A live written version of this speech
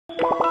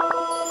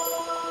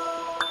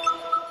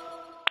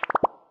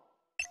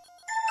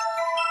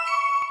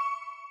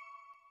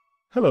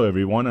Hello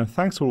everyone and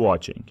thanks for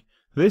watching.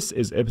 This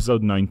is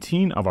episode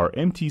 19 of our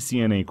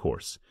MTCNA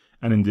course,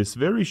 and in this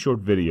very short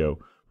video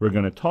we're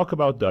going to talk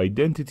about the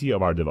identity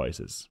of our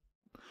devices.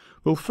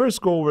 We'll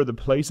first go over the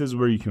places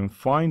where you can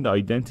find the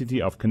identity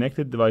of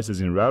connected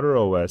devices in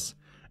RouterOS,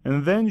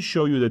 and then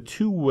show you the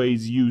two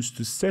ways used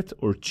to set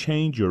or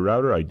change your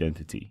router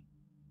identity.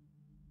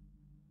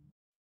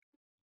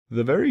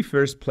 The very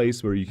first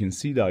place where you can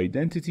see the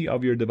identity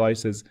of your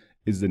devices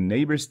is the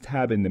Neighbors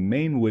tab in the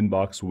main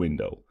Winbox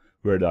window,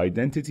 where the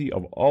identity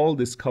of all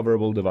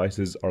discoverable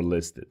devices are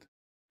listed.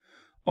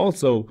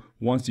 Also,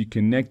 once you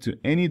connect to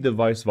any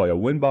device via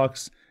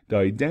Winbox, the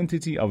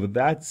identity of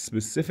that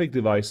specific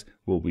device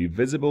will be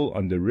visible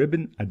on the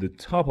ribbon at the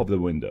top of the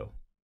window.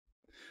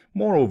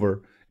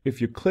 Moreover,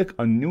 if you click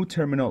on New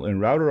Terminal in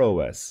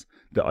RouterOS,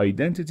 the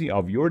identity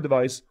of your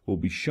device will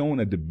be shown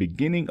at the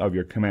beginning of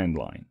your command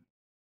line.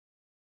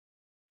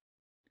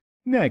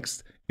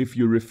 Next, if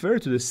you refer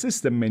to the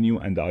System menu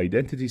and the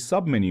Identity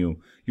submenu,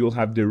 you will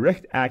have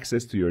direct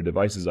access to your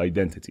device's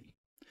identity.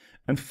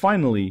 And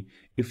finally,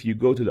 if you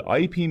go to the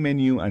IP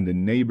menu and the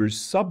Neighbors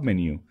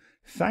submenu,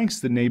 thanks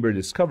to Neighbor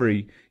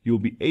Discovery, you'll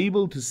be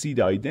able to see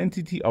the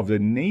identity of the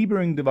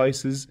neighboring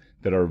devices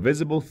that are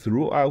visible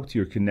throughout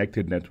your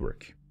connected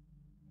network.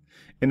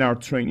 In our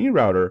trainee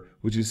router,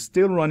 which is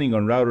still running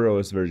on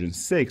RouterOS version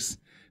 6,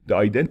 the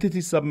Identity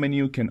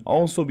submenu can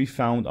also be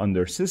found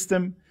under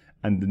System,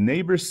 and the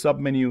Neighbors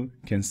submenu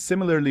can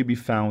similarly be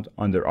found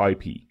under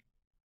IP.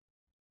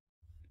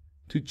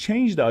 To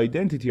change the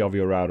identity of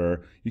your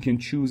router, you can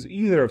choose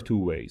either of two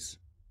ways.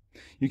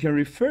 You can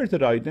refer to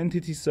the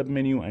Identity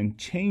submenu and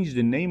change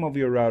the name of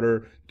your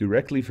router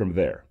directly from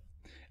there.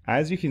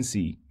 As you can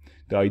see,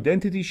 the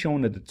identity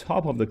shown at the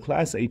top of the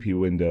Class AP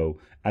window,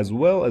 as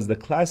well as the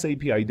Class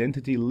AP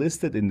identity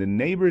listed in the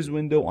Neighbors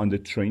window on the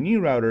trainee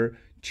router,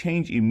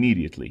 change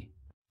immediately.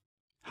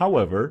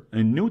 However,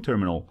 in New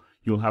Terminal,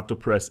 you'll have to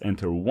press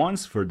Enter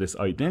once for this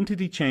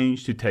identity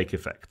change to take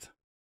effect.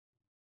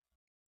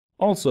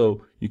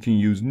 Also, you can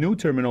use New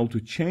Terminal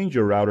to change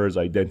your router's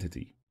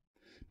identity.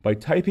 By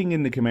typing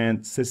in the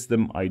command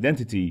System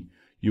Identity,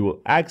 you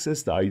will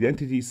access the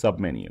Identity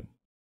submenu.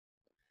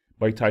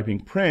 By typing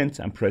Print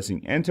and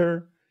pressing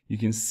Enter, you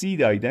can see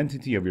the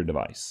identity of your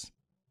device.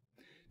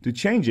 To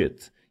change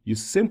it, you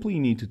simply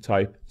need to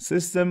type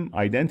System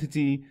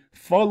Identity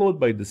followed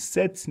by the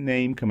Set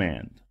Name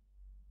command.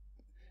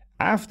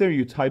 After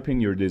you type in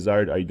your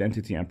desired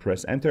identity and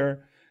press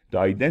Enter, the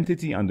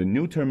identity on the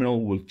New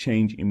Terminal will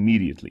change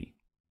immediately.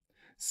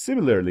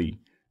 Similarly,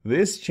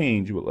 this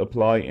change will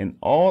apply in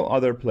all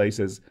other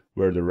places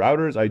where the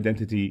router's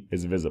identity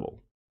is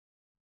visible.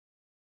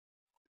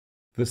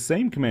 The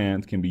same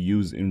command can be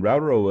used in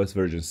RouterOS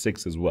version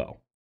 6 as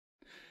well.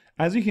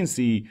 As you can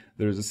see,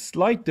 there is a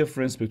slight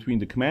difference between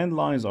the command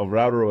lines of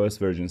RouterOS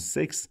version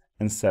 6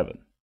 and 7.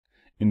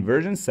 In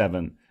version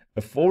 7,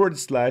 a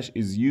 /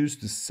 is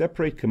used to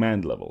separate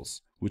command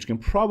levels, which can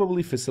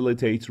probably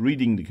facilitate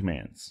reading the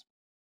commands.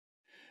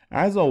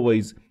 As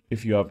always,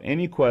 if you have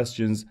any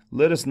questions,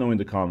 let us know in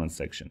the comments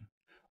section.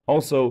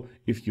 Also,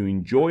 if you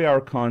enjoy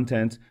our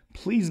content,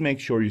 please make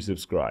sure you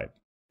subscribe.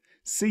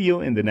 See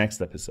you in the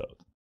next episode.